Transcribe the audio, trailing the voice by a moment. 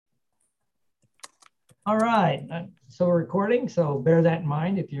All right. So we're recording. So bear that in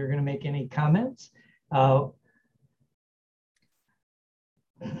mind if you're going to make any comments. Uh,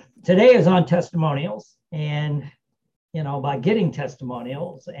 Today is on testimonials and, by getting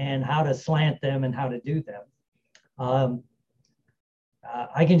testimonials and how to slant them and how to do them. Um,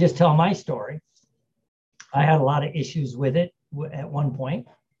 I can just tell my story. I had a lot of issues with it at one point,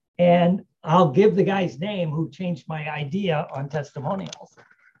 and I'll give the guy's name who changed my idea on testimonials.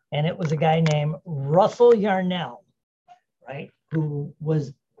 And it was a guy named Russell Yarnell, right? Who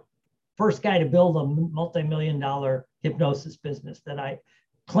was first guy to build a multi-million-dollar hypnosis business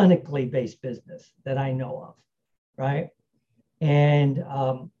clinically based business that I know of, right? And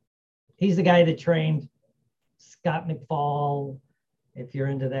he's the guy that trained Scott McFall, if you're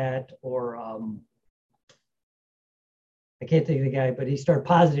into that, or I can't think of the guy, but he started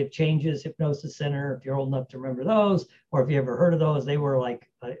Positive Changes Hypnosis Center, if you're old enough to remember those, or if you ever heard of those, they were like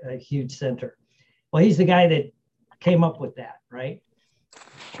a huge center. Well, he's the guy that came up with that, right?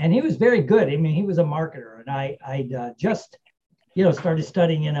 And he was very good. I mean, he was a marketer, and I just, started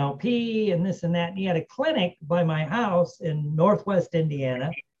studying NLP and this and that. And he had a clinic by my house in Northwest Indiana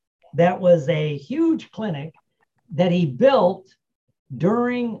that was a huge clinic that he built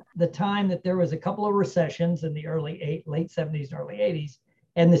during the time that there was a couple of recessions in the late 70s and early 80s,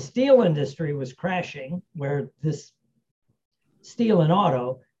 and the steel industry was crashing, where this steel and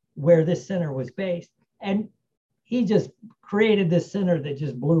auto, where this center was based. And he just created this center that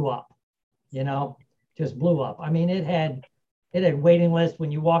just blew up, just blew up. I mean, it had waiting lists.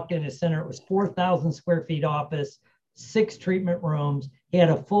 When you walked in his center, it was 4,000 square feet office, 6 treatment rooms. He had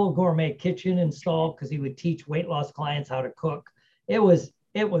a full gourmet kitchen installed because he would teach weight loss clients how to cook. It was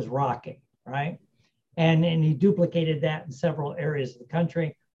rocking, right? And he duplicated that in several areas of the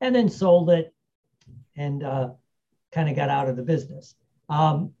country and then sold it and kind of got out of the business.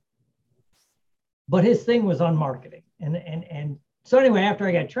 But his thing was on marketing. And so anyway, after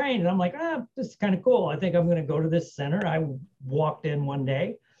I got trained, and I'm like, this is kind of cool. I think I'm going to go to this center. I walked in one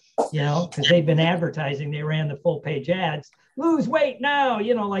day, because they'd been advertising. They ran the full page ads. Lose weight now,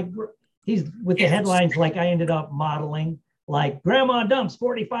 like he's with the headlines like I ended up modeling, like grandma dumps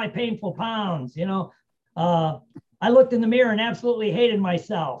 45 painful pounds, I looked in the mirror and absolutely hated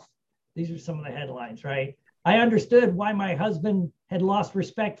myself. These are some of the headlines, right? I understood why my husband had lost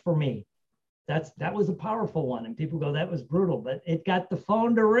respect for me. That was a powerful one. And people go, that was brutal, but it got the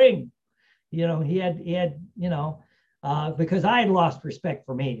phone to ring. He had, because I had lost respect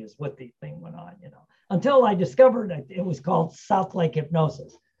for me is what the thing went on, until I discovered it was called South Lake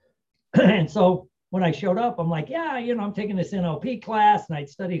Hypnosis. And so when I showed up, I'm like, yeah, I'm taking this NLP class, and I'd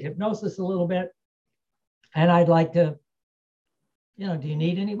studied hypnosis a little bit. And I'd like to, do you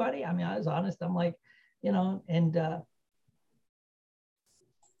need anybody? I mean, I was honest. I'm like, and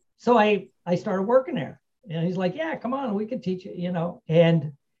so I started working there. And he's like, yeah, come on, we can teach you,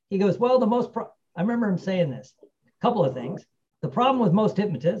 And he goes, well, I remember him saying this, a couple of things. The problem with most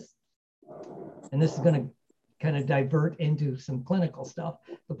hypnotists, and this is going to kind of divert into some clinical stuff.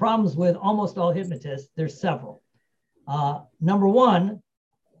 The problems with almost all hypnotists, there's several. Number one,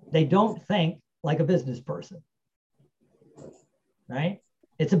 they don't think like a business person, right?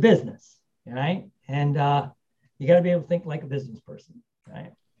 It's a business, right? And you got to be able to think like a business person,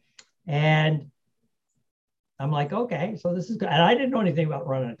 right? And I'm like, okay, so this is good. And I didn't know anything about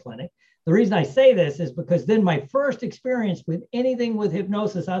running a clinic. The reason I say this is because then my first experience with anything with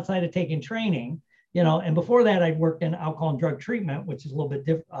hypnosis outside of taking training, and before that I'd worked in alcohol and drug treatment, which is a little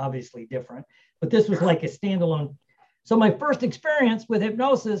bit obviously different, but this was like a standalone. So my first experience with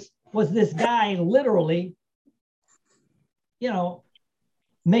hypnosis was this guy literally,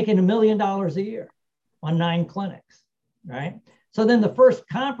 making $1 million a year on 9 clinics, right? So then the first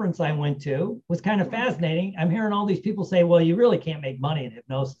conference I went to was kind of fascinating. I'm hearing all these people say, well, you really can't make money in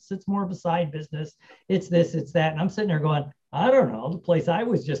hypnosis. It's more of a side business. It's this, it's that. And I'm sitting there going, I don't know, the place I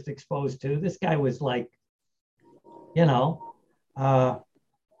was just exposed to, this guy was like, he had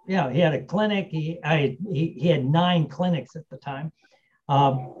a clinic. He had 9 clinics at the time.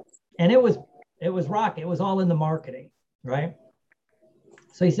 And it was rock. It was all in the marketing, right?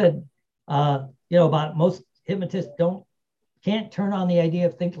 So he said, about most hypnotists can't turn on the idea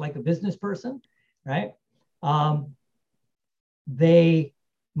of think like a business person, right? Most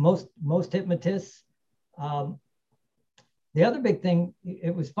hypnotists, the other big thing,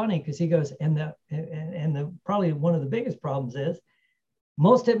 it was funny because he goes, and the probably one of the biggest problems is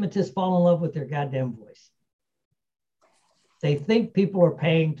most hypnotists fall in love with their goddamn voice. They think people are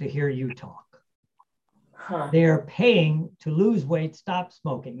paying to hear you talk. They are paying to lose weight, stop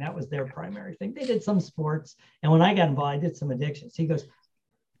smoking. That was their primary thing. They did some sports. And when I got involved, I did some addictions. He goes,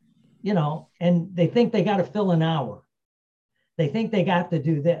 and they think they got to fill an hour. They think they got to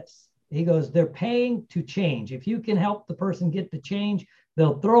do this. He goes, they're paying to change. If you can help the person get the change,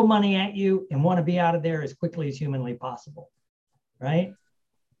 they'll throw money at you and want to be out of there as quickly as humanly possible, right?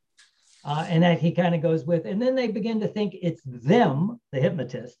 And that he kind of goes with, and then they begin to think it's them, the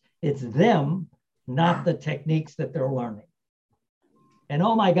hypnotist, it's them, not the techniques that they're learning. And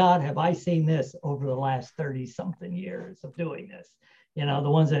oh my God, have I seen this over the last 30 something years of doing this? The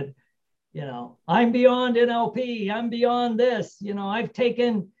ones that, I'm beyond NLP, I'm beyond this, I've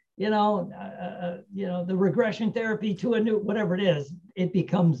taken, the regression therapy to a new, whatever it is, it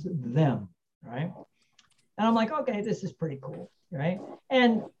becomes them, right? And I'm like, okay, this is pretty cool, right?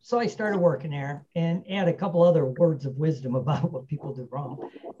 And so I started working there and add a couple other words of wisdom about what people do wrong.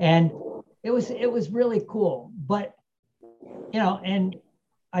 And it was really cool. But, and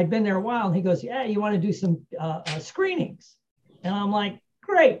I'd been there a while, and he goes, yeah, you want to do some screenings? And I'm like,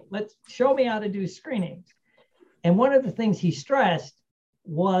 great, let's show me how to do screenings. And one of the things he stressed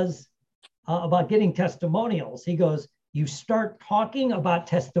was about getting testimonials. He goes, you start talking about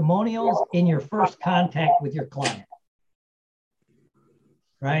testimonials in your first contact with your client,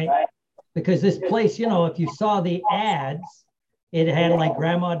 right? Because this place, if you saw the ads, it had like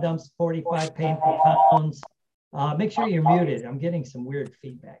grandma dumps 45 painful pounds. Make sure you're muted. I'm getting some weird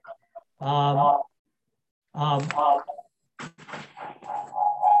feedback. That's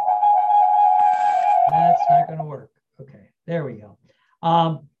not going to work. Okay, there we go.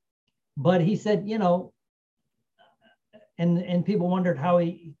 But he said, and people wondered how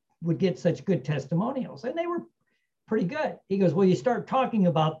he would get such good testimonials, and they were pretty good. He goes, well, you start talking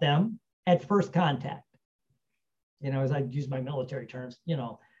about them at first contact. As I use my military terms,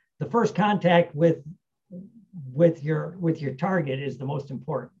 the first contact with your target is the most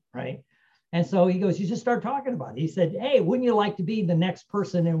important, right? And so he goes, you just start talking about it. He said, hey, wouldn't you like to be the next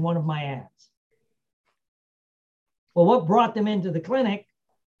person in one of my ads? Well, what brought them into the clinic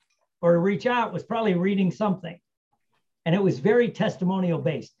or to reach out was probably reading something. And it was very testimonial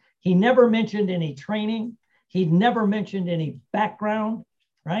based. He never mentioned any training. He'd never mentioned any background,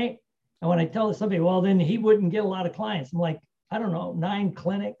 right? And when I tell somebody, well, then he wouldn't get a lot of clients. I'm like, I don't know, 9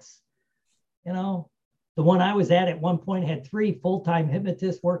 clinics, The one I was at one point had 3 full-time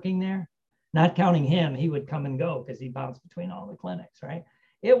hypnotists working there, not counting him. He would come and go because he bounced between all the clinics, right?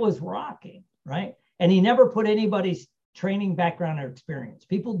 It was rocking, right? And he never put anybody's training background or experience.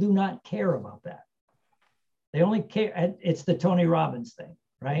 People do not care about that. They only care. It's the Tony Robbins thing,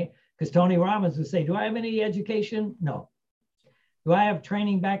 right? Because Tony Robbins would say, do I have any education? No. Do I have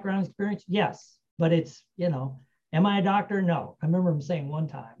training background experience? Yes. But it's, am I a doctor? No. I remember him saying one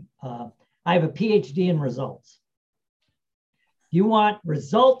time, I have a PhD in results. You want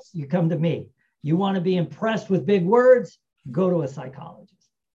results, you come to me. You want to be impressed with big words, go to a psychologist.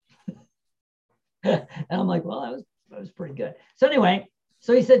 And I'm like, well, that was pretty good. So anyway,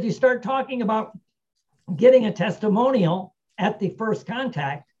 so he said, you start talking about getting a testimonial at the first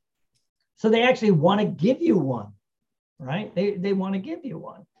contact. So they actually want to give you one, right? They want to give you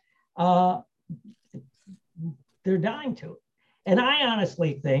one. They're dying to it. And I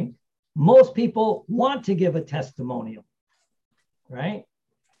honestly think most people want to give a testimonial, right?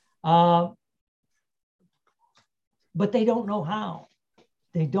 But they don't know how.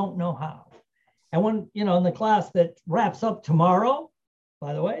 They don't know how. And when, in the class that wraps up tomorrow,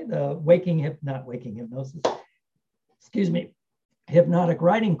 by the way, the hypnotic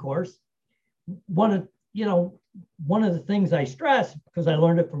writing course, one of the things I stress, because I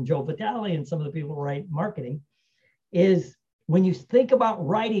learned it from Joe Vitale and some of the people who write marketing, is when you think about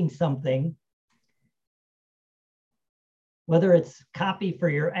writing something, whether it's copy for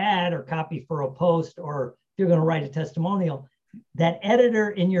your ad or copy for a post, or if you're going to write a testimonial, that editor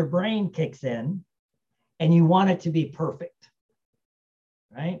in your brain kicks in and you want it to be perfect,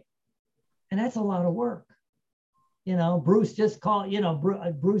 right? And that's a lot of work. Bruce just called,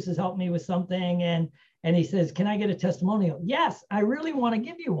 Bruce has helped me with something, and he says, can I get a testimonial? Yes, I really want to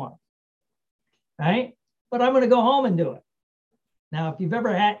give you one, right? But I'm going to go home and do it. Now, if you've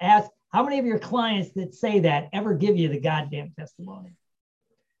ever asked, how many of your clients that say that ever give you the goddamn testimonial?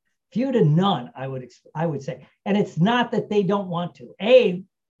 Few to none, I would say. And it's not that they don't want to.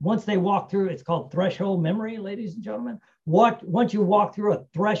 Once they walk through, it's called threshold memory, ladies and gentlemen. Once you walk through a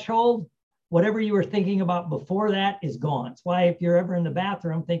threshold, whatever you were thinking about before that is gone. It's why if you're ever in the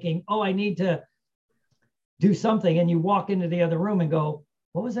bathroom thinking, oh, I need to do something, and you walk into the other room and go,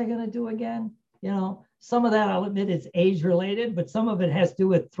 what was I going to do again? Some of that, I'll admit, is age related, but some of it has to do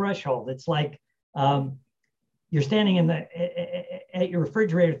with threshold. It's like you're standing at your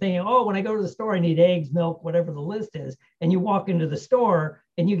refrigerator thinking, oh, when I go to the store, I need eggs, milk, whatever the list is. And you walk into the store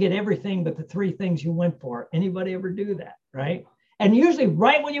and you get everything but the three things you went for. Anybody ever do that, right? And usually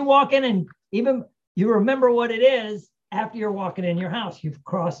right when you walk in, and even you remember what it is after you're walking in your house, you've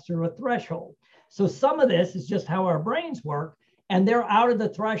crossed through a threshold. So some of this is just how our brains work, and they're out of the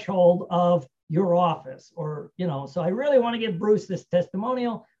threshold of your office, or, you know, so I really want to give Bruce this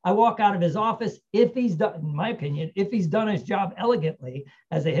testimonial. I walk out of his office. If he's done, in my opinion, if he's done his job elegantly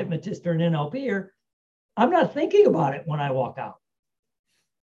as a hypnotist or an NLPer, I'm not thinking about it when I walk out.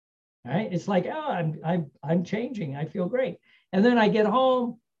 Right? It's like, oh, I'm changing. I feel great. And then I get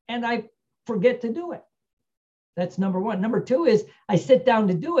home and I forget to do it. That's number one. Number two is I sit down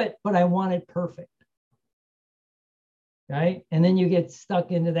to do it, but I want it perfect. Right? And then you get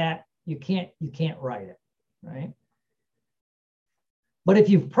stuck into that. You can't write it, right? But if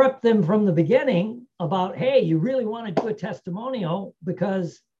you've prepped them from the beginning about, hey, you really want to do a testimonial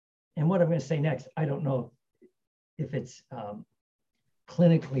because, and what I'm going to say next, I don't know if it's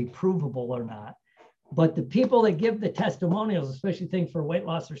clinically provable or not, but the people that give the testimonials, especially things for weight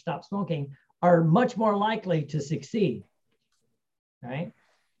loss or stop smoking, are much more likely to succeed, right?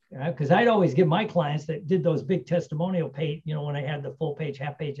 Because I'd always give my clients that did those big testimonial page, you know, when I had the full page,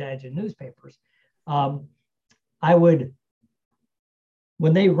 half page ads in newspapers, I would,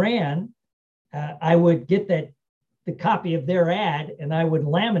 when they ran, I would get the copy of their ad and I would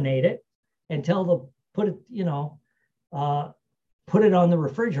laminate it and tell them, put it, you know, put it on the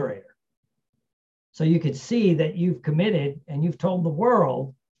refrigerator. So you could see that you've committed and you've told the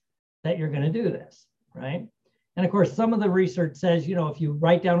world that you're going to do this, right? And of course, some of the research says, you know, if you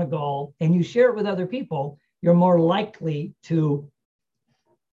write down a goal and you share it with other people, you're more likely to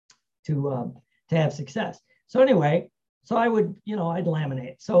have success. So anyway, so I would, you know, I'd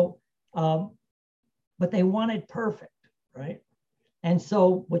laminate. So, but they wanted perfect, right? And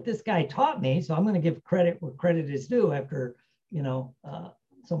so what this guy taught me, so I'm going to give credit where credit is due after, you know,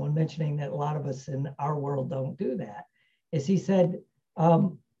 someone mentioning that a lot of us in our world don't do that, is he said,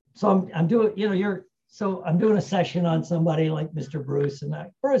 so I'm doing, you know, so I'm doing a session on somebody like Mr. Bruce, and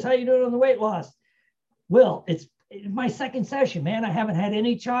Bruce, how you doing on the weight loss? Will, it's my second session, man. I haven't had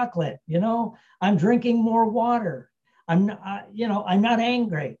any chocolate, you know, I'm drinking more water. I'm not, you know, I'm not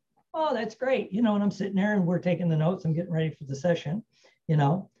angry. Oh, that's great. You know, and I'm sitting there and we're taking the notes. I'm getting ready for the session, you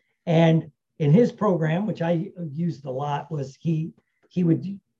know, and in his program, which I used a lot, was he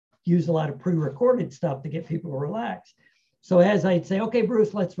would use a lot of pre-recorded stuff to get people to relax. So as I'd say, okay,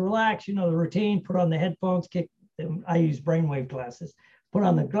 Bruce, let's relax, you know, the routine, put on the headphones, kick them. I use brainwave glasses, put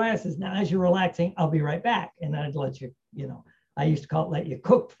on the glasses. Now, as you're relaxing, I'll be right back. And I'd let you, you know, I used to call it let you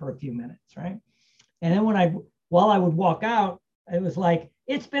cook for a few minutes, right? And then while I would walk out, it was like,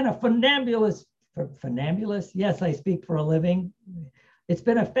 it's been a funambulous, yes, I speak for a living. It's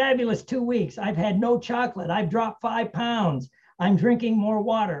been a fabulous 2 weeks. I've had no chocolate. I've dropped 5 pounds. I'm drinking more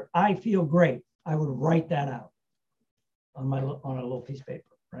water. I feel great. I would write that out on a little piece of paper,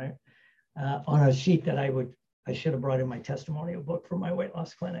 right? On a sheet that I should have brought in my testimonial book for my weight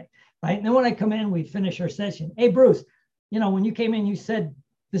loss clinic, right? And then when I come in, we finish our session. Hey, Bruce, you know, when you came in, you said,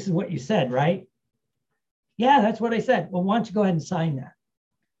 this is what you said, right? Yeah, that's what I said. Well, why don't you go ahead and sign that,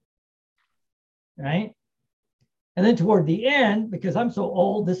 right? And then toward the end, because I'm so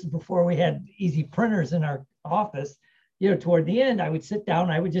old, this is before we had easy printers in our office, you know, toward the end, I would sit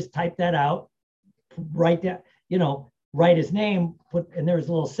down, I would just type that out, write that, you know, write his name, and there was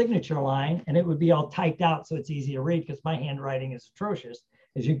a little signature line, and it would be all typed out so it's easy to read because my handwriting is atrocious,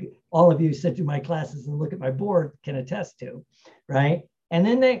 as all of you sit through my classes and look at my board can attest to, right? And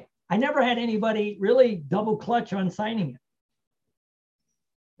then I never had anybody really double clutch on signing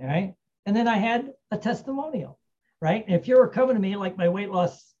it, all right? And then I had a testimonial, right? And if you were coming to me, like my weight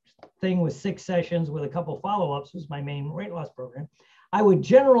loss thing was 6 sessions with a couple follow-ups was my main weight loss program, I would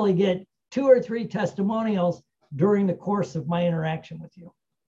generally get 2 or 3 testimonials during the course of my interaction with you,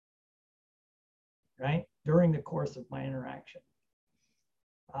 right? During the course of my interaction.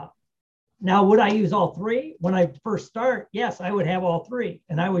 Now, would I use all 3? When I first start, yes, I would have all 3,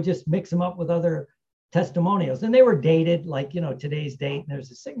 and I would just mix them up with other testimonials. And they were dated, like, you know, today's date, and there's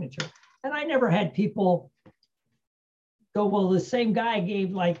a signature. And I never had people go, well, the same guy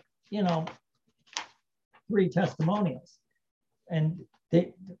gave, like, you know, 3 testimonials. And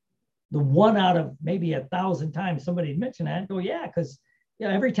the one out of maybe 1,000 times somebody mentioned that, go, yeah, because, you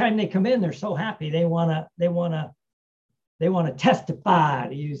know, every time they come in, they're so happy. They want to testify,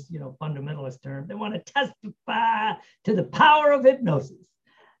 to use, you know, fundamentalist term. They want to testify to the power of hypnosis.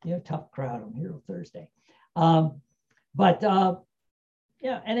 You know, tough crowd on Hero Thursday. Yeah,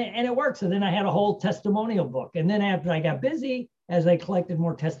 and it works. So then I had a whole testimonial book. And then after I got busy, as I collected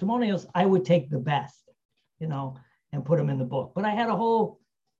more testimonials, I would take the best, you know, and put them in the book. But I had a whole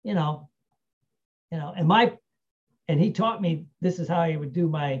you know, and he taught me this is how I would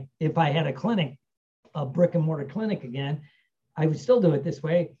do if I had a clinic, a brick and mortar clinic again, I would still do it this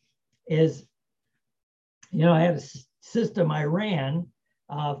way is, I had a system I ran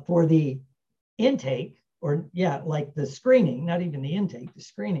for the intake like the screening, not even the intake, the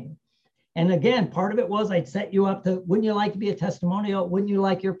screening. And again, part of it was I'd set you up to, wouldn't you like to be a testimonial? Wouldn't you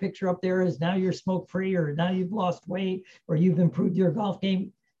like your picture up there as now you're smoke free, or now you've lost weight, or you've improved your golf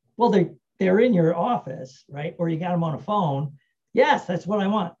game? Well, they're in your office, right? Or you got them on a phone. Yes, that's what I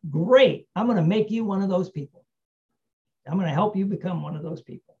want. Great. I'm going to make you one of those people. I'm going to help you become one of those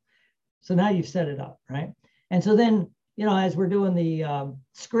people. So now you've set it up, right? And so then, as we're doing the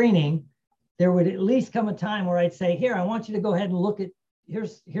screening, there would at least come a time where I'd say, here, I want you to go ahead and look at,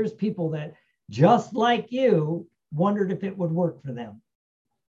 here's people that just like you wondered if it would work for them.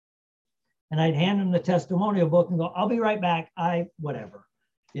 And I'd hand them the testimonial book and go, I'll be right back. Whatever,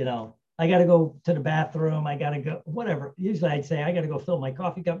 I got to go to the bathroom. I got to go, whatever. Usually I'd say, I got to go fill my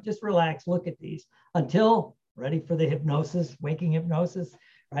coffee cup. Just relax, look at these until ready for the hypnosis, waking hypnosis,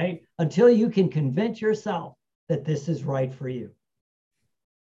 right? Until you can convince yourself that this is right for you.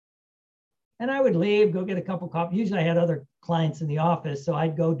 And I would leave, go get a cup of coffee. Usually I had other clients in the office, so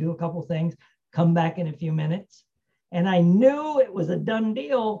I'd go do a couple things, come back in a few minutes. And I knew it was a done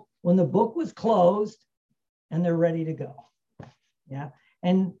deal when the book was closed and they're ready to go. Yeah.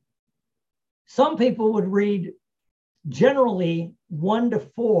 And some people would read generally 1 to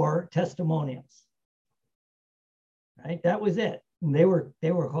 4 testimonials. Right? That was it. And they were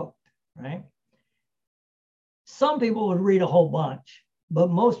hooked, right? Some people would read a whole bunch, but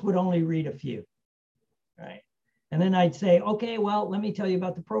most would only read a few, right? And then I'd say, okay, well, let me tell you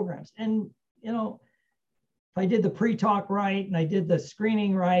about the programs. And, if I did the pre-talk right and I did the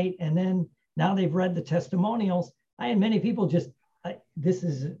screening right, and then now they've read the testimonials, I had many people this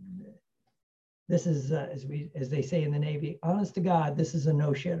is as they say in the Navy, honest to God, this is a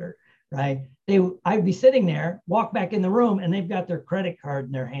no-shitter, right? I'd be sitting there, walk back in the room, and they've got their credit card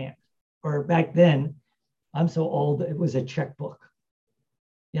in their hand. Or back then, I'm so old, it was a checkbook.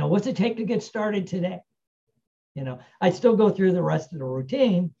 What's it take to get started today? I'd still go through the rest of the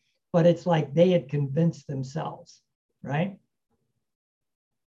routine, but it's like they had convinced themselves, right?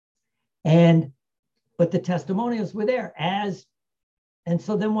 But the testimonials were there and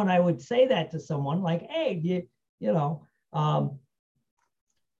so then when I would say that to someone like, hey,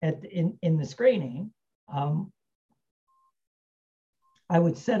 in the screening, I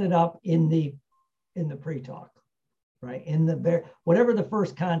would set it up in the pre-talk, right? Whatever the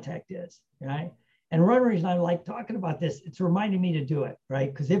first contact is, right? And one reason I like talking about this, it's reminding me to do it,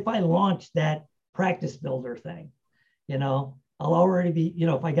 right? Because if I launch that practice builder thing, I'll already be,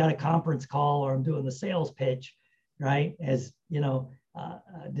 if I got a conference call or I'm doing the sales pitch, right? As,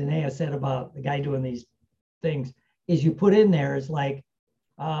 Danae said about the guy doing these things, is you put in there is like,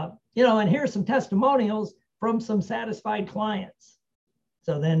 and here's some testimonials from some satisfied clients.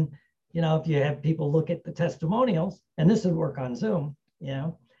 So then, if you have people look at the testimonials, and this would work on Zoom,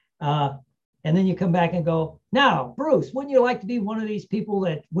 and then you come back and go, now, Bruce, wouldn't you like to be one of these people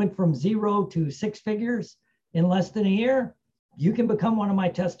that went from 0 to 6 figures in less than a year? You can become one of my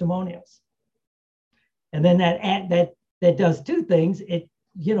testimonials. And then that does 2 things. It,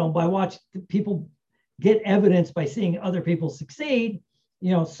 by watching people get evidence by seeing other people succeed,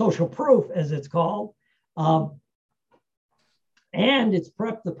 social proof, as it's called. And it's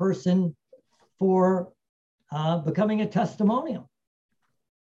prepped the person for becoming a testimonial.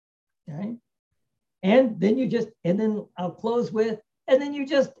 Okay. And then I'll close with, and then you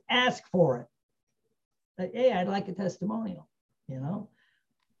just ask for it. Like, hey, I'd like a testimonial, Yeah.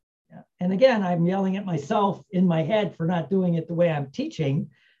 And again, I'm yelling at myself in my head for not doing it the way I'm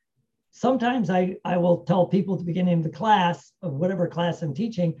teaching. Sometimes I will tell people at the beginning of the class, of whatever class I'm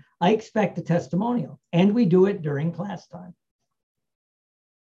teaching, I expect a testimonial, and we do it during class time.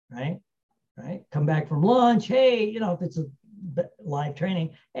 Right? Come back from lunch. Hey, if it's a live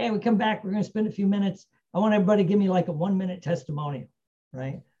training, hey, we come back, we're going to spend a few minutes. I want everybody to give me like a 1-minute testimonial,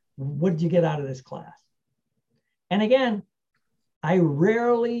 right? What did you get out of this class? And again, I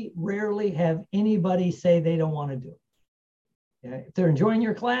rarely have anybody say they don't want to do it. Yeah? If they're enjoying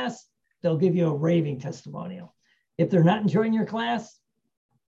your class, they'll give you a raving testimonial. If they're not enjoying your class,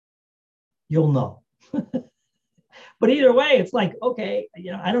 you'll know. But either way, it's like, okay,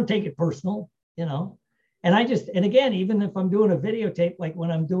 I don't take it personal, and again, even if I'm doing a videotape, like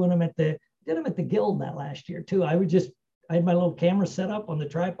when I'm doing them did them at the Guild that last year too, I had my little camera set up on the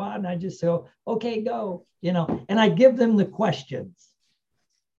tripod, and I just go, okay, go, and I give them the questions,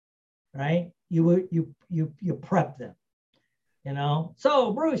 right? You prep them. you know.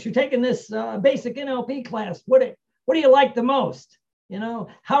 So Bruce, you're taking this basic NLP class. What do you like the most? You know,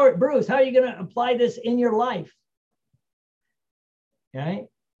 Bruce, how are you going to apply this in your life? Okay.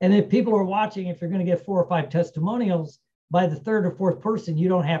 And if people are watching, if you're going to get 4 or 5 testimonials, by the third or fourth person, you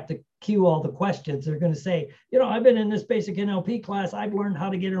don't have to cue all the questions. They're going to say, you know, I've been in this basic NLP class. I've learned how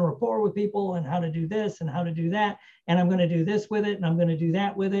to get in rapport with people and how to do this and how to do that. And I'm going to do this with it. And I'm going to do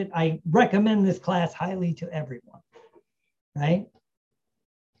that with it. I recommend this class highly to everyone. Right.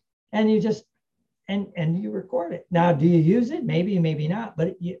 And you just, and you record it. Now, do you use it? Maybe, maybe not,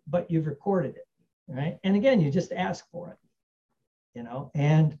 but you've recorded it. Right. And again, you just ask for it, you know,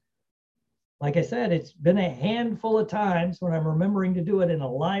 and like I said, it's been a handful of times when I'm remembering to do it in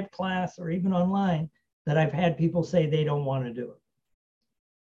a live class or even online that I've had people say they don't want to do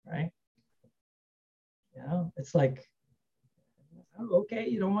it. Right. You know, it's like, oh, okay,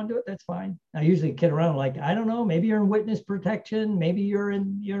 you don't want to do it. That's fine. I usually kid around like, I don't know, maybe you're in witness protection. Maybe you're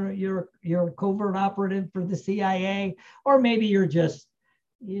a covert operative for the CIA, or maybe you're just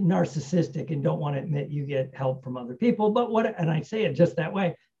narcissistic and don't want to admit you get help from other people. But and I say it just that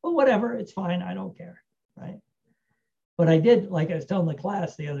way. Well, whatever, it's fine. I don't care, right? But I did, like I was telling the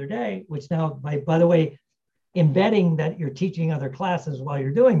class the other day, which now, by the way, embedding that you're teaching other classes while you're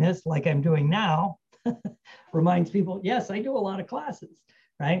doing this, like I'm doing now, reminds people, yes, I do a lot of classes,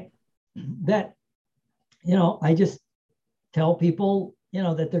 right? That, you know, I just tell people, you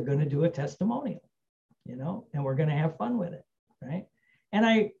know, that they're going to do a testimonial, you know, and we're going to have fun with it, right?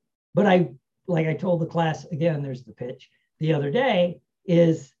 And like I told the class, again, there's the pitch the other day,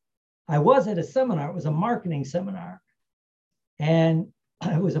 is I was at a seminar. It was a marketing seminar, and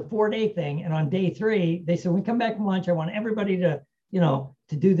it was a 4-day thing. And on day 3, they said, when we come back from lunch, I want everybody to, you know,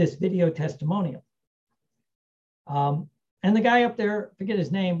 to do this video testimonial. And the guy up there, forget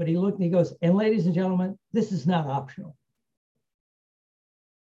his name, but he looked and he goes, and ladies and gentlemen, this is not optional,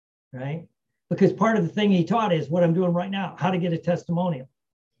 right? Because part of the thing he taught is what I'm doing right now, how to get a testimonial,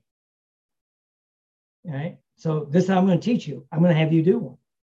 right? So this I'm going to teach you. I'm going to have you do one.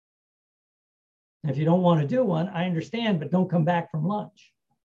 And if you don't want to do one, I understand, but don't come back from lunch.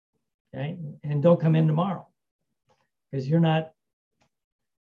 Okay. And don't come in tomorrow because you're not,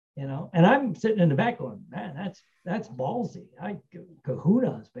 you know, and I'm sitting in the back going, man, that's ballsy.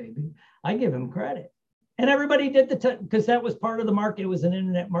 Kahunas, baby. I give him credit. And everybody did because that was part of the market. It was an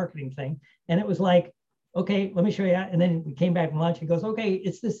internet marketing thing. And it was like, okay, let me show you. And then we came back from lunch. He goes, okay,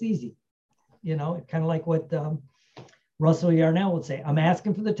 it's this easy. You know, kind of like what Russell Yarnell would say. I'm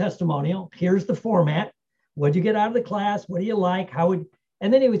asking for the testimonial. Here's the format. What'd you get out of the class? What do you like?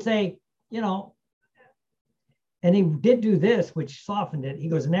 And then he would say, you know, and he did do this, which softened it. He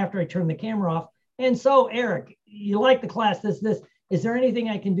goes, and after I turned the camera off, and so Eric, you like the class, this, is there anything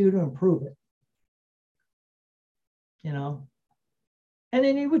I can do to improve it? You know, and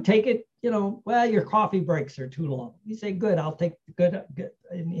then he would take it, you know, well, your coffee breaks are too long. You say, good, I'll take good.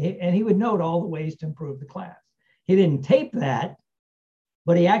 And he would note all the ways to improve the class. He didn't tape that,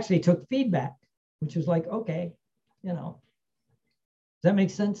 but he actually took feedback, which was like, okay, you know, does that make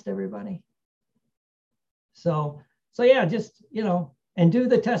sense to everybody? So yeah, just, you know, and do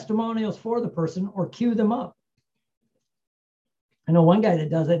the testimonials for the person or cue them up. I know one guy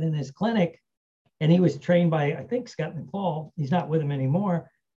that does it in his clinic, and he was trained by, I think, Scott McFall. He's not with him anymore.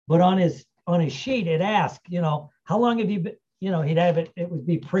 But on his sheet, it asked, you know, how long have you been, you know, he'd have it, it would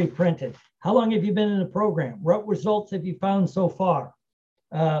be pre-printed. How long have you been in the program? What results have you found so far?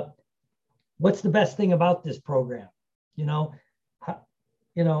 What's the best thing about this program? You know,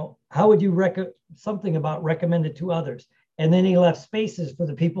 how would you something about recommend it to others? And then he left spaces for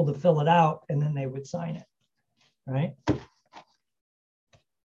the people to fill it out, and then they would sign it, right?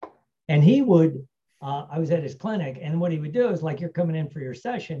 And he would, I was at his clinic, and what he would do is, like, you're coming in for your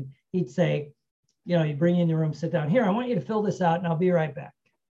session, he'd say, you know, you bring you in the room, sit down here, I want you to fill this out and I'll be right back.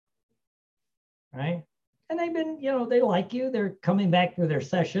 Right. And they've been, you know, they like you, they're coming back for their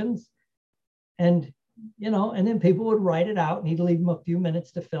sessions, and, you know, and then people would write it out and he'd leave them a few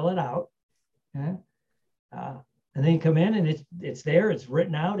minutes to fill it out. Okay? And then you come in and it's there, it's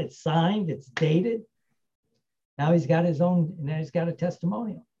written out, it's signed, it's dated. Now he's got his own, now he's got a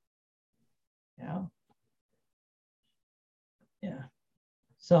testimonial. Yeah. Yeah.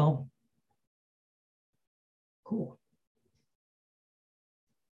 So cool.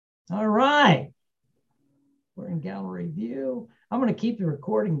 All right. We're in gallery view. I'm going to keep the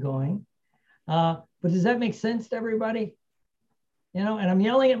recording going. But does that make sense to everybody? You know, and I'm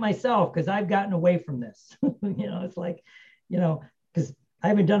yelling at myself because I've gotten away from this. You know, it's like, you know, because I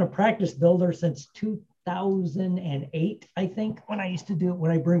haven't done a practice builder since 2008, I think, when I used to do it,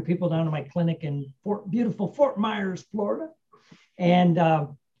 when I bring people down to my clinic in beautiful Fort Myers, Florida. And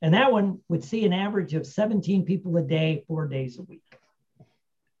that one would see an average of 17 people a day, 4 days a week,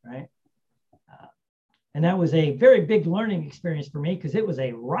 right? And that was a very big learning experience for me because it was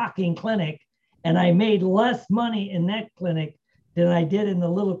a rocking clinic, and I made less money in that clinic than I did in the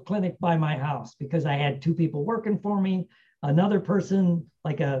little clinic by my house because I had 2 people working for me, another person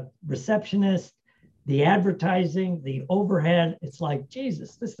like a receptionist, the advertising, the overhead. It's like,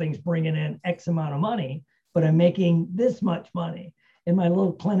 Jesus, this thing's bringing in X amount of money, but I'm making this much money. In my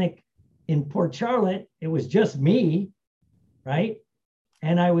little clinic in Port Charlotte, it was just me, right?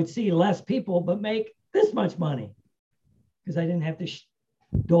 And I would see less people, but make this much money because I didn't have to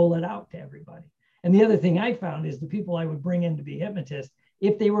dole it out to everybody. And the other thing I found is the people I would bring in to be hypnotists,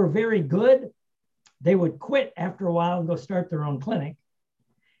 if they were very good, they would quit after a while and go start their own clinic.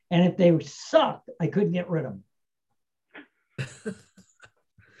 And if they sucked, I couldn't get rid of them.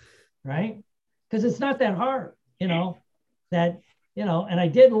 Right? Because it's not that hard, and I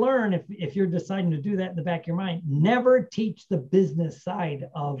did learn if you're deciding to do that in the back of your mind, never teach the business side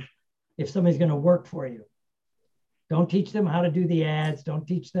of if somebody's going to work for you. Don't teach them how to do the ads. Don't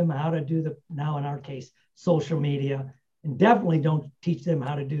teach them how to do now in our case, social media. And definitely don't teach them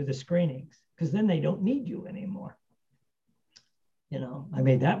how to do the screenings because then they don't need you anymore. I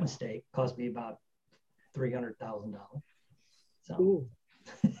made that mistake. It cost me about $300,000. So,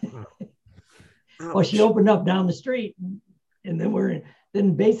 well, she opened up down the street, and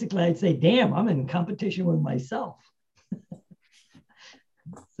then basically I'd say, damn, I'm in competition with myself.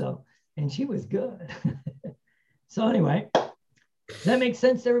 So, and she was good. So anyway, does that make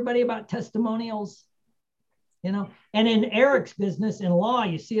sense to everybody about testimonials? And in Eric's business in law,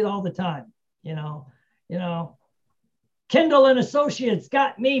 you see it all the time. Kendall and Associates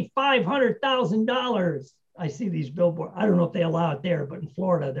got me $500,000. I see these billboards. I don't know if they allow it there, but in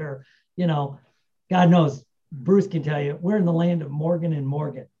Florida, they're, God knows, Bruce can tell you, we're in the land of Morgan and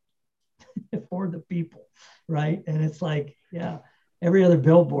Morgan for the people, right? And it's like, yeah, every other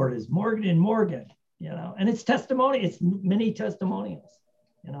billboard is Morgan and Morgan, and it's testimony. It's many testimonials,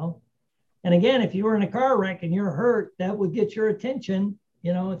 And again, if you were in a car wreck and you're hurt, that would get your attention.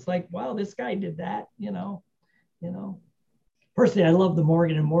 It's like, wow, this guy did that, Personally, I love the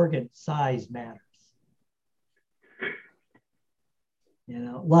Morgan and Morgan. Size matters.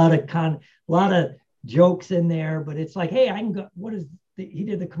 A lot of jokes in there, but it's like, hey, I can go. He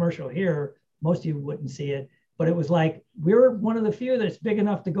did the commercial here. Most of you wouldn't see it, but it was like, we're one of the few that's big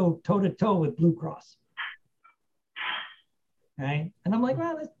enough to go toe to toe with Blue Cross. Right. And I'm like,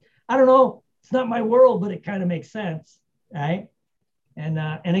 well, I don't know. It's not my world, but it kind of makes sense. Right. And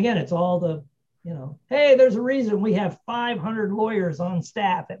again, it's all the, hey, there's a reason we have 500 lawyers on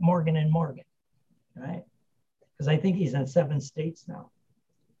staff at Morgan and Morgan, right? Because I think he's in 7 states now.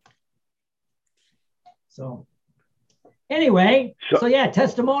 So anyway, so yeah,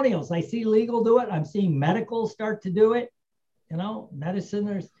 testimonials. I see legal do it. I'm seeing medical start to do it. Medicine,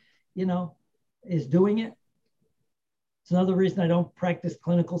 is doing it. It's another reason I don't practice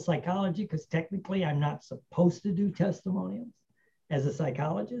clinical psychology because technically I'm not supposed to do testimonials as a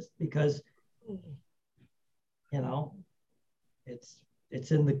psychologist because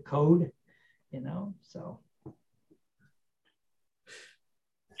it's in the code,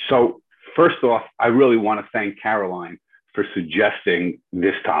 So first off, I really want to thank Caroline for suggesting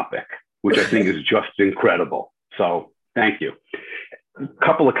this topic, which I think is just incredible. So thank you. A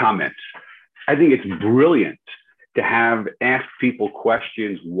couple of comments. I think it's brilliant to ask people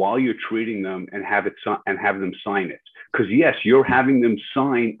questions while you're treating them and have them sign it. Because yes, you're having them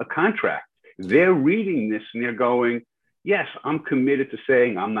sign a contract. They're reading this and they're going, yes, I'm committed to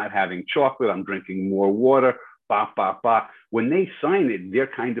saying I'm not having chocolate, I'm drinking more water, bah, bah, bah. When they sign it, they're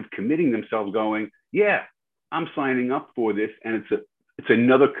kind of committing themselves going, yeah, I'm signing up for this. And it's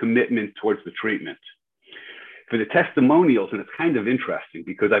another commitment towards the treatment. For the testimonials, and it's kind of interesting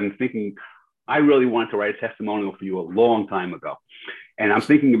because I've been thinking, I really wanted to write a testimonial for you a long time ago. And I'm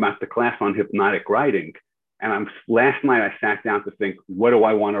thinking about the class on hypnotic writing. And last night I sat down to think, what do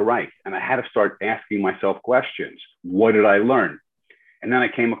I want to write? And I had to start asking myself questions. What did I learn? And then I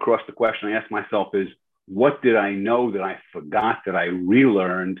came across the question I asked myself is, what did I know that I forgot that I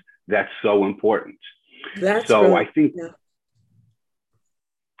relearned that's so important? I think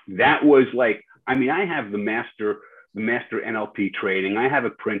that was like, I have the master NLP training. I have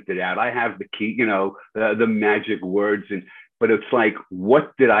it printed out. I have the key, the magic words. But it's like,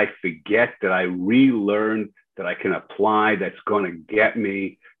 what did I forget that I relearned that I can apply that's going to get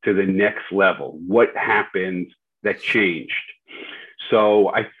me to the next level? What happened that changed?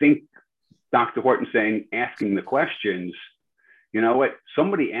 So I think Dr. Horton saying, asking the questions, you know what?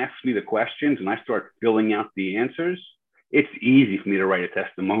 Somebody asks me the questions and I start filling out the answers. it's easy for me to write a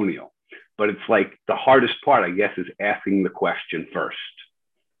testimonial, but it's like the hardest part, I guess, is asking the question first.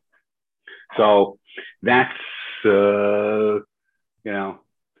 So that's,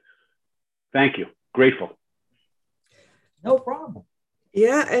 thank you. Grateful. No problem.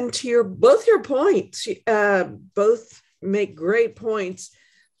 Yeah, and to both your points, both make great points.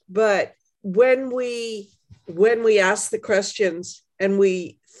 But when we ask the questions and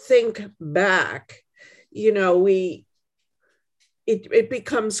we think back, it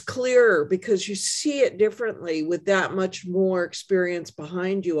becomes clearer because you see it differently with that much more experience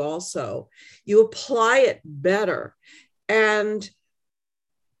behind you. Also, you apply it better. And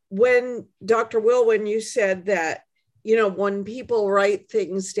when Dr. Will, when you said that, when people write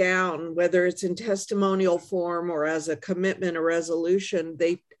things down, whether it's in testimonial form or as a commitment or resolution,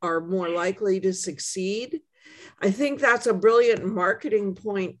 they are more likely to succeed. I think that's a brilliant marketing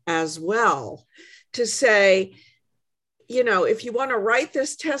point as well, to say, if you want to write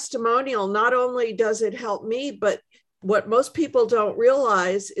this testimonial, not only does it help me, but what most people don't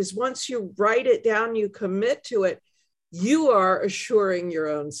realize is once you write it down, you commit to it, you are assuring your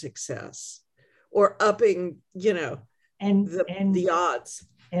own success or upping, the odds.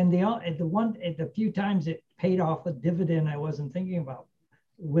 And the few times it paid off a dividend I wasn't thinking about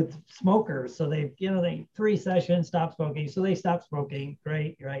with smokers. So they 3 sessions, stop smoking. So they stopped smoking.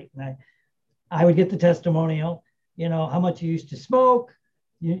 Great, right? And I would get the testimonial, how much you used to smoke.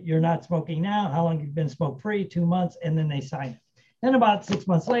 You're not smoking now. How long you've been smoke free? 2 months. And then they sign it. Then about 6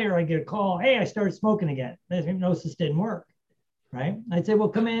 months later, I get a call. Hey, I started smoking again. The hypnosis didn't work, right? I'd say, well,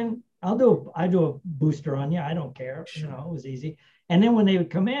 come in. I do a booster on you. I don't care. It was easy. And then when they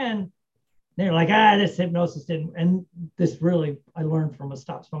would come in, they're like, this hypnosis didn't. And this really, I learned from a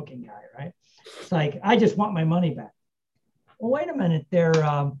stop smoking guy, right? It's like, I just want my money back. Well, wait a minute there,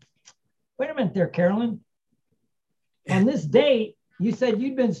 Carolyn. On this date, you said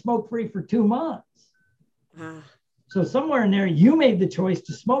you'd been smoke free for 2 months. So somewhere in there, you made the choice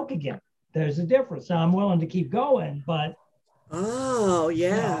to smoke again. There's a difference. So I'm willing to keep going, but. Oh,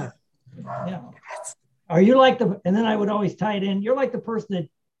 yeah. Yeah. Are you like and then I would always tie it in. You're like the person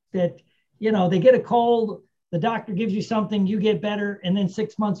that they get a cold, the doctor gives you something, you get better. And then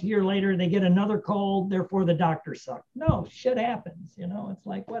 6 months, a year later, they get another cold. Therefore the doctor sucked. No, shit happens. It's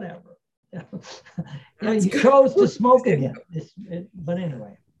like, whatever. You chose to smoke again. But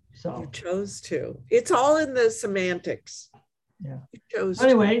anyway, so. You chose to. It's all in the semantics. Yeah. You chose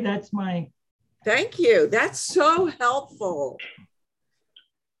anyway, that's my. Thank you. That's so helpful.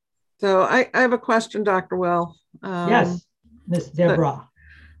 So I have a question, Dr. Will. Yes, Miss Deborah.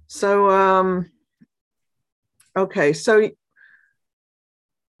 So, okay. So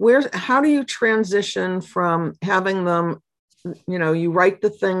how do you transition from having them, you write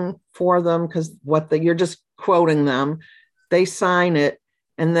the thing for them because you're just quoting them, they sign it.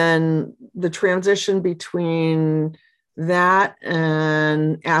 And then the transition between that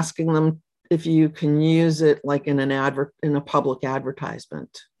and asking them if you can use it like in a public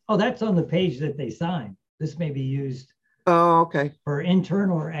advertisement. Oh, that's on the page that they sign. This may be used okay. for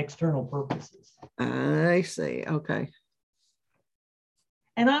internal or external purposes. I see. Okay.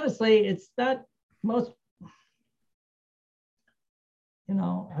 And honestly, it's not most, I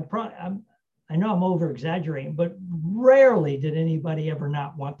know I'm over exaggerating, but rarely did anybody ever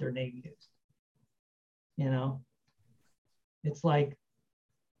not want their name used. It's like,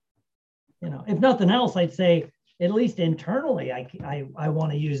 if nothing else, I'd say, at least internally, I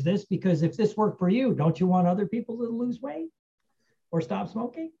want to use this because if this worked for you, don't you want other people to lose weight or stop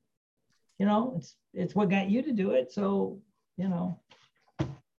smoking? It's what got you to do it. So,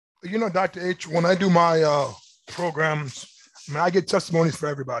 Dr. H, when I do my programs, I get testimonies for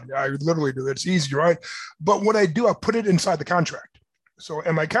everybody. I literally do. It's easy, right? But what I do, I put it inside the contract. So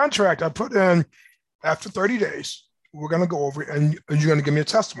in my contract, I put in after 30 days, we're going to go over it and you're going to give me a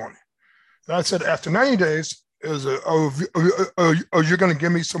testimony. And I said, after 90 days, you're going to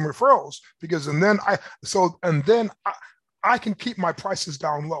give me some referrals because, I can keep my prices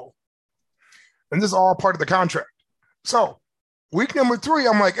down low. And this is all part of the contract. So week number 3,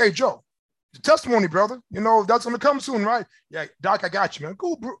 I'm like, hey, Joe, the testimony, brother, that's going to come soon, right? Yeah, Doc, I got you, man.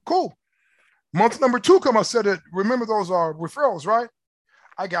 Cool. Month number 2 come, I said, remember those referrals, right?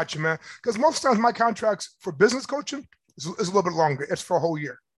 I got you, man. Because most times my contracts for business coaching is a little bit longer. It's for a whole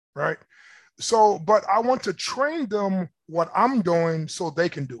year, right? So, but I want to train them what I'm doing so they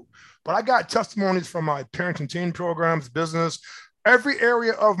can do. But I got testimonies from my parent and teen programs, business, every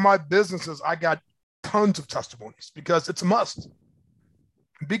area of my businesses. I got tons of testimonies because it's a must.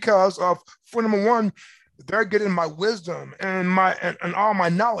 Because for number one, they're getting my wisdom and all my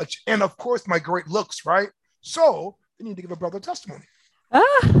knowledge, and of course my great looks, right? So you need to give a brother a testimony.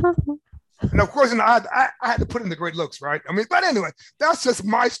 Ah. And of course, I had to put in the great looks, right? I mean, but anyway, that's just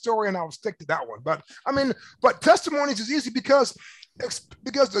my story, and I'll stick to that one. But I mean, but testimonies is easy because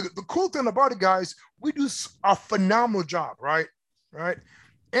the cool thing about it, guys, we do a phenomenal job, right? Right.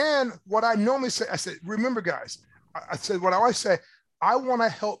 And what I normally say, I said, remember, guys, I said what I always say, I want to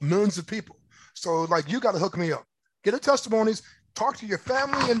help millions of people. So like, you got to hook me up, get the testimonies, talk to your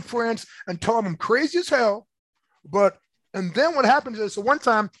family and friends, and tell them I'm crazy as hell, but. And then what happens is, so one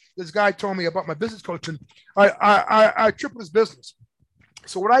time this guy told me about my business coaching. I tripled his business.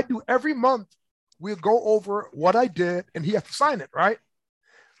 So what I do every month, we'll go over what I did, and he has to sign it, right?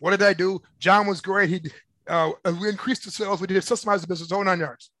 What did I do? John was great. We increased the sales. We did systemize the business, whole 9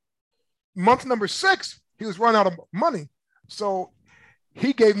 yards. Month number 6, he was running out of money, so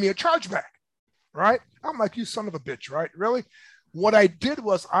he gave me a chargeback, right? I'm like, you son of a bitch, right? Really? What I did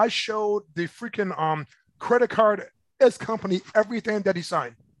was I showed the freaking credit card his company everything that he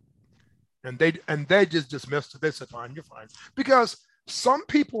signed, and they just dismissed it. They said, fine, you're fine. Because some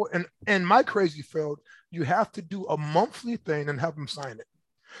people in my crazy field, you have to do a monthly thing and have them sign it,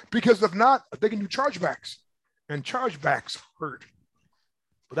 because if not, they can do chargebacks, and chargebacks hurt.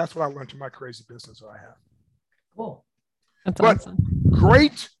 But that's what I learned in my crazy business that I have. Cool. That's But awesome.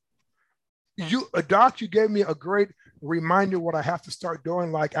 great. Doc, you gave me a great reminder what I have to start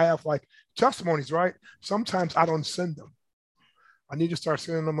doing. Like, I have like testimonies, right? Sometimes I don't send them. I need to start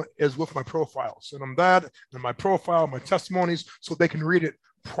sending them as with my profile. Send them that and my profile, my testimonies, so they can read it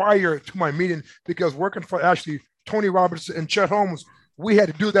prior to my meeting. Because working for actually Tony Roberts and Chet Holmes, we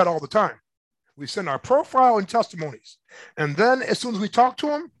had to do that all the time. We send our profile and testimonies, and then as soon as we talk to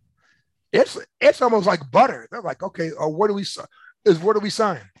them, it's almost like butter. They're like, okay, where do we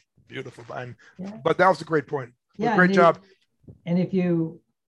sign? Beautiful, but that was a great point. Yeah, great job. And if you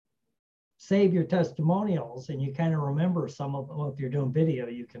save your testimonials and you kind of remember some of them, well, if you're doing video,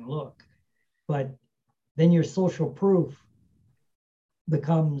 you can look, but then your social proof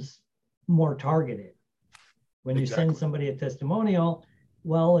becomes more targeted. When you send somebody a testimonial,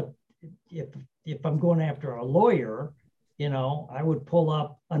 well, if I'm going after a lawyer, I would pull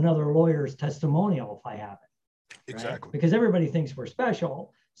up another lawyer's testimonial if I have it. Exactly. Right? Because everybody thinks we're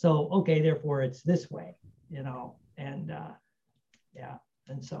special. So, okay, therefore it's this way, and yeah.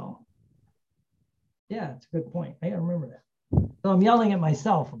 And so, yeah, it's a good point. I gotta remember that. So I'm yelling at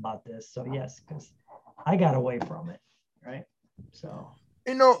myself about this. So yes, because I got away from it, right? So.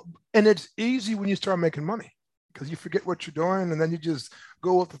 And it's easy when you start making money, because you forget what you're doing and then you just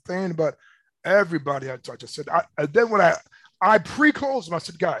go with the thing. But everybody I talked to said, then when I pre-closed them, I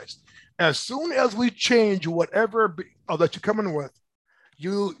said, guys, as soon as we change whatever that you're coming with,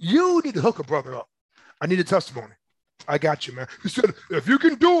 you need to hook a brother up. I need a testimony. I got you, man. He said, if you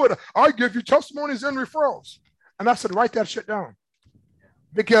can do it, I'll give you testimonies and referrals. And I said, write that shit down,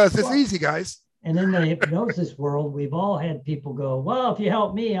 because it's easy, guys. And in the hypnosis world, we've all had people go, well, if you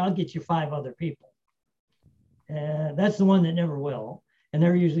help me, I'll get you 5 other people. That's the one that never will. And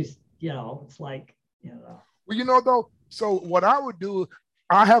they're usually, it's like, Well, though, so what I would do,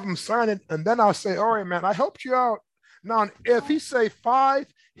 I have them sign it, and then I'll say, all right, man, I helped you out. Now, if he say 5,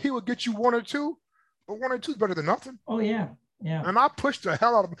 he would get you 1 or 2, but 1 or 2 is better than nothing. Oh, yeah. Yeah. And I pushed the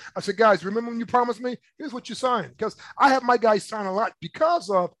hell out of them. I said, guys, remember when you promised me? Here's what you signed. Because I have my guys sign a lot because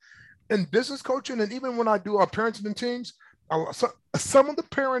of, in business coaching, and even when I do our parenting and teams, some of the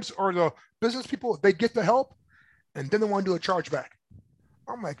parents or the business people, they get the help, and then they want to do a chargeback.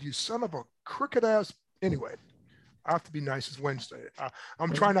 I'm like, you son of a crooked ass. Anyway, I have to be nice. It's Wednesday.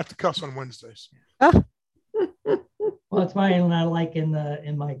 I'm trying not to cuss on Wednesdays. Well, it's why I like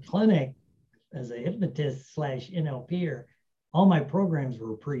in my clinic as a hypnotist / NLPer, all my programs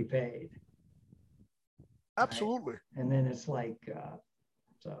were prepaid. Absolutely. Right? And then it's like,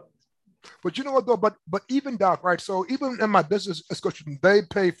 so. But you know what though? But even Doc, right? So even in my business coaching, they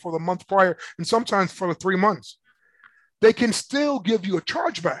pay for the month prior and sometimes for the 3 months. They can still give you a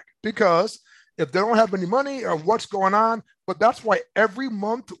chargeback, because if they don't have any money or what's going on, but that's why every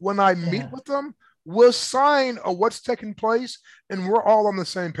month when I meet with them, we'll sign what's taking place, and we're all on the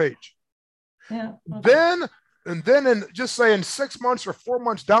same page. Yeah. Okay. Then in just say in 6 months or 4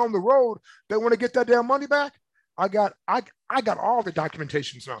 months down the road, they want to get that damn money back. I got all the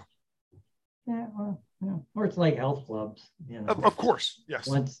documentations now. Yeah, well, yeah. Or it's like health clubs. Of course, yes.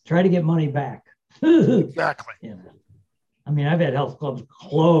 Let's try to get money back. Exactly. I mean, I've had health clubs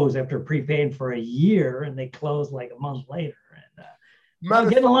close after prepaying for a year, and they close like a month later. And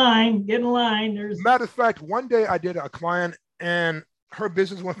get in line. Matter of fact, one day I did a client, and her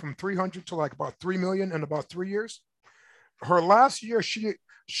business went from 300 to like about 3 million in about 3 years. Her last year, she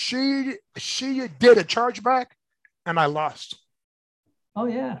did a chargeback, and I lost. Oh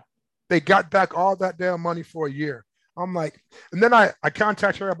yeah. They got back all that damn money for a year. I'm like, and then I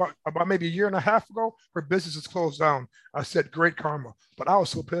contacted her about maybe a year and a half ago. Her business is closed down. I said, great karma. But I was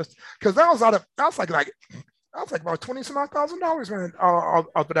so pissed because I was like about $20,000, man,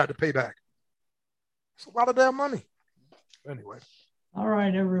 after that to pay back. It's a lot of damn money. Anyway. All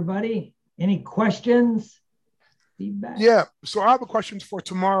right, everybody. Any questions? Feedback? Yeah. So I have a question for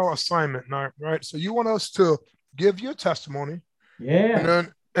tomorrow assignment, right? So you want us to give your testimony. Yeah.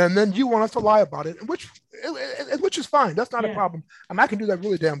 And then you want us to lie about it, which is fine. That's not a problem. And I can do that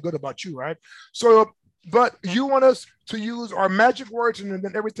really damn good about you, right? So, but you want us to use our magic words, and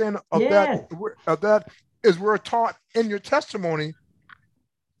then everything of that is we're taught in your testimony.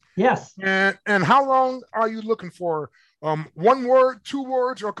 Yes. And how long are you looking for? 1 word, 2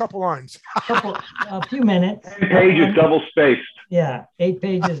 words, or a couple lines? A few minutes. 10 pages double spaced. Yeah, 8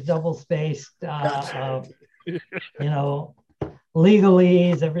 pages double spaced. You know,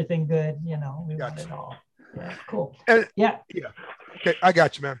 legalese, everything good. You know, we want it all. Yeah, cool. Yeah. Okay, I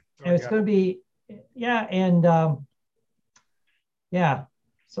got you, man. It's going to be, and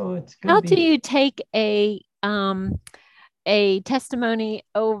so it's going to be. How do you take a testimony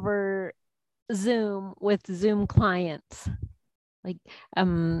over Zoom with Zoom clients? Like,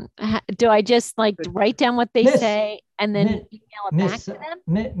 do I just like write down what they say and then email it back to them?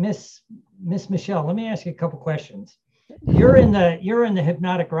 Miss Michelle, let me ask you a couple questions. You're in the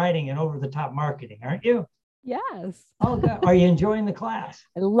hypnotic writing and over the top marketing, aren't you? Yes. Oh, God. Are you enjoying the class?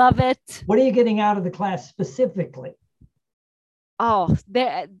 I love it. What are you getting out of the class specifically? Oh,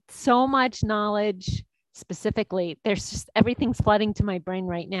 there's so much knowledge. Specifically, there's just everything's flooding to my brain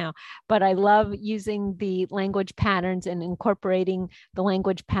right now, but I love using the language patterns and incorporating the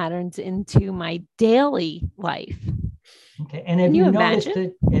language patterns into my daily life. Okay. And have you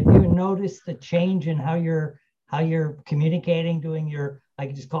noticed the change in how you're communicating, doing your, I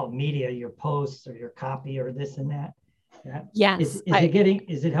can just call it media, your posts or your copy or this and that? Yeah. Yes.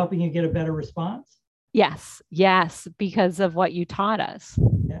 Is it helping you get a better response? Yes, because of what you taught us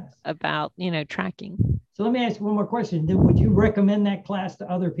about, tracking. So let me ask you one more question. Would you recommend that class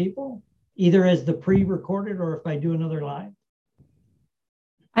to other people, either as the pre-recorded or if I do another live?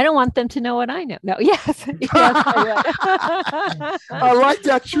 I don't want them to know what I know. No, yes. I like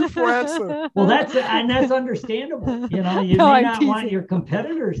that truthful answer. Well, that's understandable. You may not want your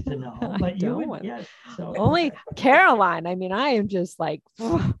competitors to know, but you would. Yes. So only Caroline. I mean, I am just like,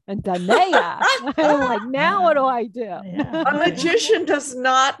 and Danae. I'm like, now what do I do? Yeah. A magician does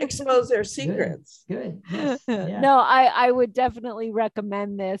not expose their secrets. Good. Yes. Yeah. No, I would definitely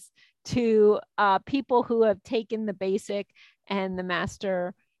recommend this to people who have taken the basic and the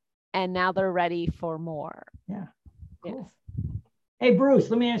master, and now they're ready for more. Yeah. Cool. Yes. Hey, Bruce,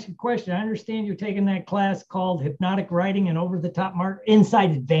 let me ask you a question. I understand you're taking that class called Hypnotic Writing and Over the Top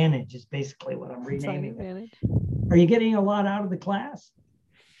Inside Advantage is basically what I'm renaming it. Are you getting a lot out of the class?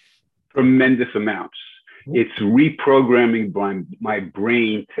 Tremendous amounts. It's reprogramming my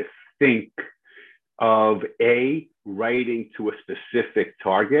brain to think of writing to a specific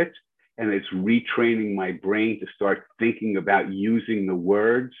target, and it's retraining my brain to start thinking about using the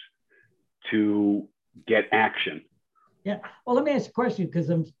words to get action. Yeah. Well, let me ask a question,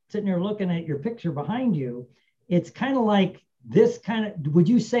 because I'm sitting here looking at your picture behind you. It's kind of like would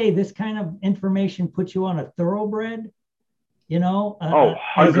you say this kind of information puts you on a thoroughbred?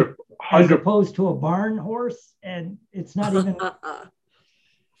 100%. As opposed to a barn horse, and it's not even. 100%.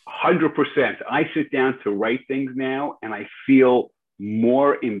 I sit down to write things now, and I feel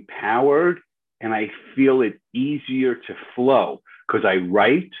more empowered, and I feel it easier to flow because I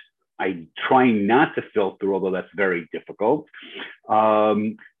write. I try not to filter, although that's very difficult.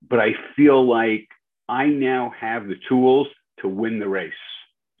 But I feel like I now have the tools to win the race.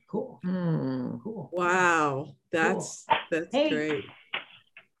 Cool. Cool. Wow. That's great.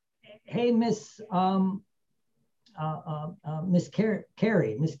 Hey, Miss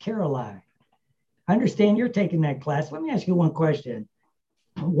Caroline, I understand you're taking that class. Let me ask you one question.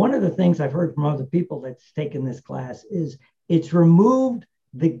 One of the things I've heard from other people that's taken this class is it's removed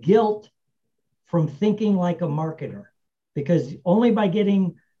the guilt from thinking like a marketer, because only by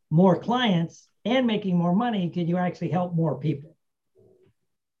getting more clients and making more money can you actually help more people.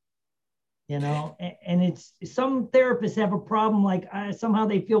 And it's some therapists have a problem, like somehow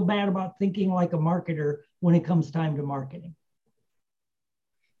they feel bad about thinking like a marketer when it comes time to marketing.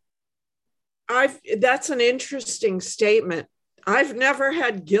 That's an interesting statement. I've never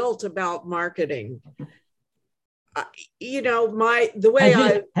had guilt about marketing. Has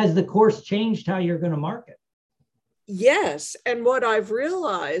the course changed how you're going to market? Yes. And what I've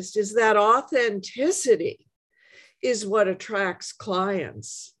realized is that authenticity is what attracts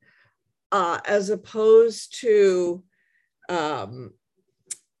clients, as opposed to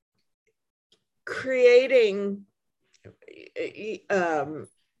creating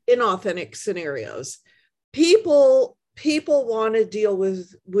inauthentic scenarios. People want to deal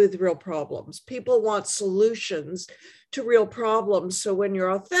with real problems. People want solutions to real problems. So when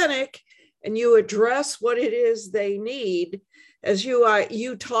you're authentic and you address what it is they need, as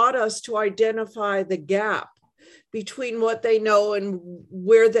you taught us to identify the gap between what they know and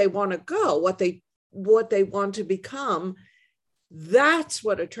where they want to go, what they want to become, that's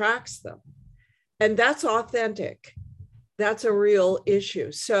what attracts them. And that's authentic. That's a real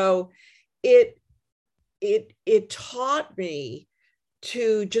issue. So it taught me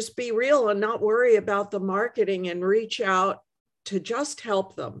to just be real and not worry about the marketing and reach out to just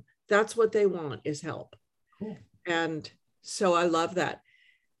help them. That's what they want, is help. Cool. And so I love that.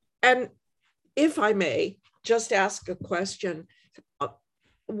 And if I may just ask a question,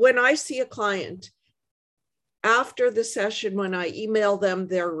 when I see a client after the session, when I email them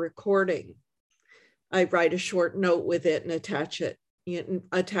their recording, I write a short note with it and attach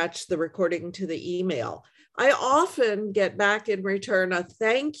the recording to the email. I often get back in return a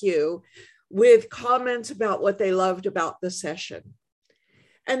thank you with comments about what they loved about the session.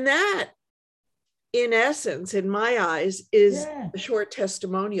 And that, in essence, in my eyes, is a short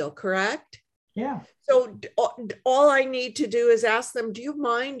testimonial, correct? Yeah. So all I need to do is ask them, do you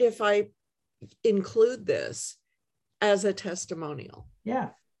mind if I include this as a testimonial? Yeah.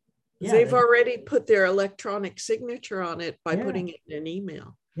 Yeah, They've already put their electronic signature on it by putting it in an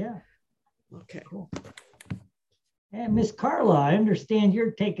email. Yeah. Okay. Cool. And Miss Carla, I understand you're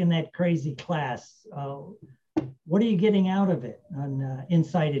taking that crazy class. What are you getting out of it on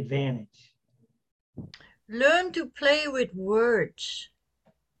Insight Advantage? Learn to play with words.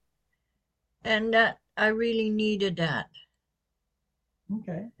 And that I really needed that.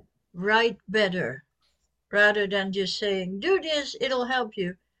 Okay. Write better. Rather than just saying, do this, it'll help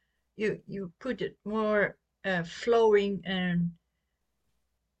you. You put it more flowing and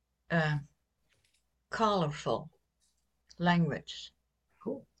colorful language.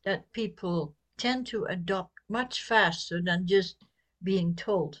 Cool. That people tend to adopt much faster than just being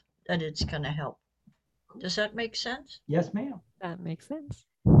told that it's going to help. Cool. Does that make sense? Yes, ma'am. That makes sense.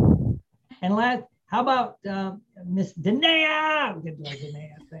 And how about Miss Danae? I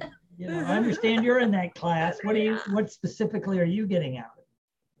understand you're in that class. What specifically are you getting out of it?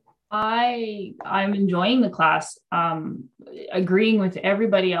 I'm enjoying the class, agreeing with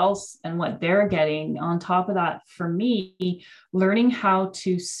everybody else and what they're getting. On top of that, for me, learning how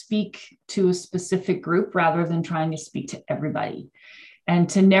to speak to a specific group rather than trying to speak to everybody, and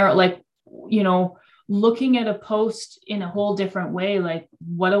to narrow, looking at a post in a whole different way. Like,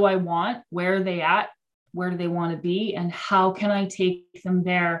 what do I want? Where are they at? Where do they want to be? And how can I take them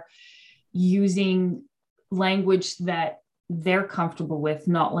there using language that they're comfortable with,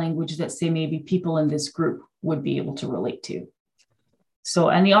 not language that, say, maybe people in this group would be able to relate to. So,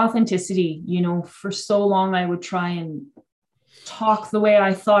 and the authenticity, for so long I would try and talk the way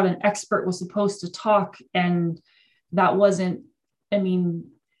I thought an expert was supposed to talk. And that wasn't,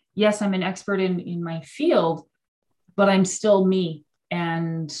 yes, I'm an expert in my field, but I'm still me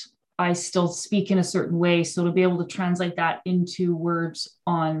and I still speak in a certain way. So to be able to translate that into words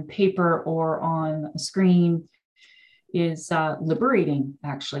on paper or on a screen is liberating,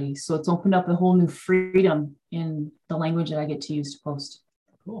 actually. So it's opened up a whole new freedom in the language that I get to use to post.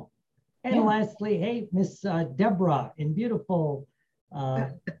 Cool. And lastly, hey, Miss Deborah in beautiful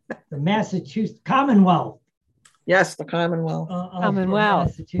the Massachusetts Commonwealth. Yes, the Commonwealth.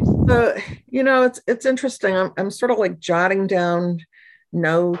 Commonwealth. So, it's interesting. I'm sort of like jotting down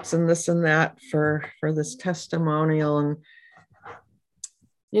notes and this and that for this testimonial, and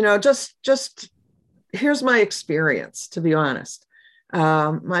just here's my experience, to be honest.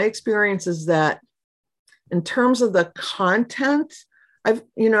 My experience is that in terms of the content,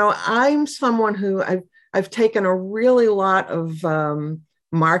 I'm someone who I've taken a really lot of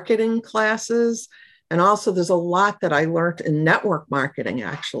marketing classes. And also there's a lot that I learned in network marketing,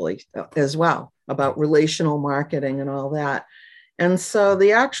 actually, as well, about relational marketing and all that. And so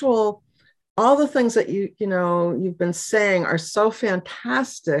all the things that you've been saying are so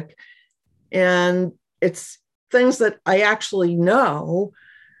fantastic. And it's things that I actually know,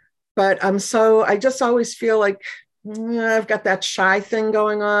 but I just always feel like I've got that shy thing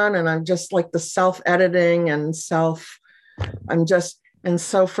going on, and I'm just like the self-editing and and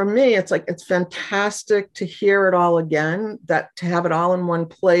so for me, it's like, it's fantastic to hear it all again, to have it all in one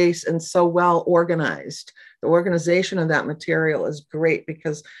place and so well organized. The organization of that material is great,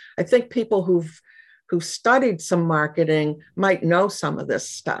 because I think people who studied some marketing might know some of this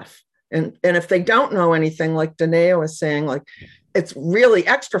stuff. And if they don't know anything, like Danae was saying, like, it's really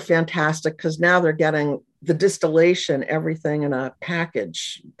extra fantastic because now they're getting the distillation, everything in a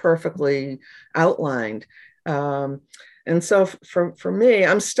package, perfectly outlined. And so for me,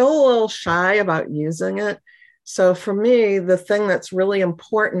 I'm still a little shy about using it. So for me, the thing that's really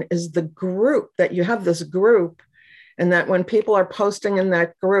important is the group, that you have this group, and that when people are posting in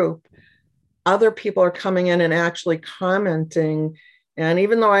that group, other people are coming in and actually commenting. And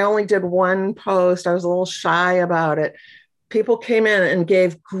even though I only did one post, I was a little shy about it. People came in and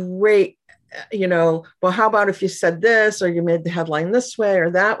gave great, well, how about if you said this, or you made the headline this way or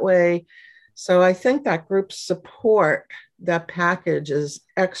that way? So I think that group support, that package is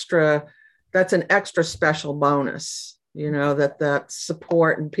extra. That's an extra special bonus, that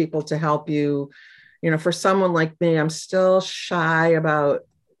support and people to help you. For someone like me, I'm still shy about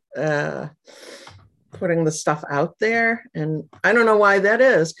putting the stuff out there. And I don't know why that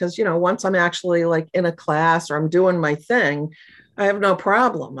is, because, once I'm actually like in a class or I'm doing my thing, I have no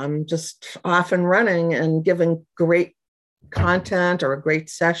problem. I'm just off and running and giving great content or a great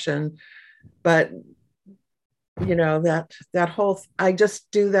session. But that whole, I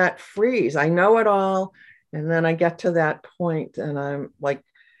just do that freeze. I know it all. And then I get to that point and I'm like,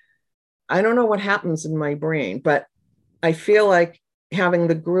 I don't know what happens in my brain, but I feel like having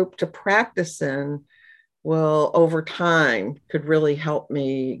the group to practice in will, over time, could really help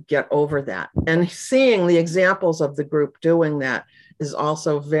me get over that. And seeing the examples of the group doing that is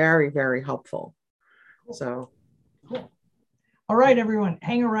also very, very helpful. So. Cool. All right, everyone,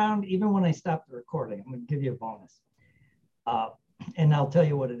 hang around even when I stop the recording. I'm going to give you a bonus. And I'll tell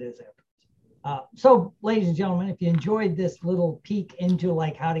you what it is afterwards. So, ladies and gentlemen, if you enjoyed this little peek into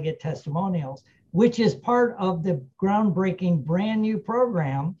like how to get testimonials, which is part of the groundbreaking brand new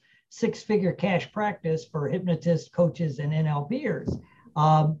program, 6-Figure Cash Practice for hypnotists, coaches, and NLPers.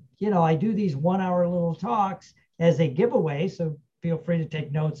 I do these 1-hour little talks as a giveaway, so feel free to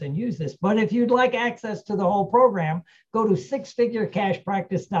take notes and use this. But if you'd like access to the whole program, go to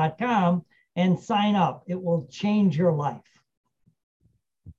 6figurecashpractice.com and sign up. It will change your life.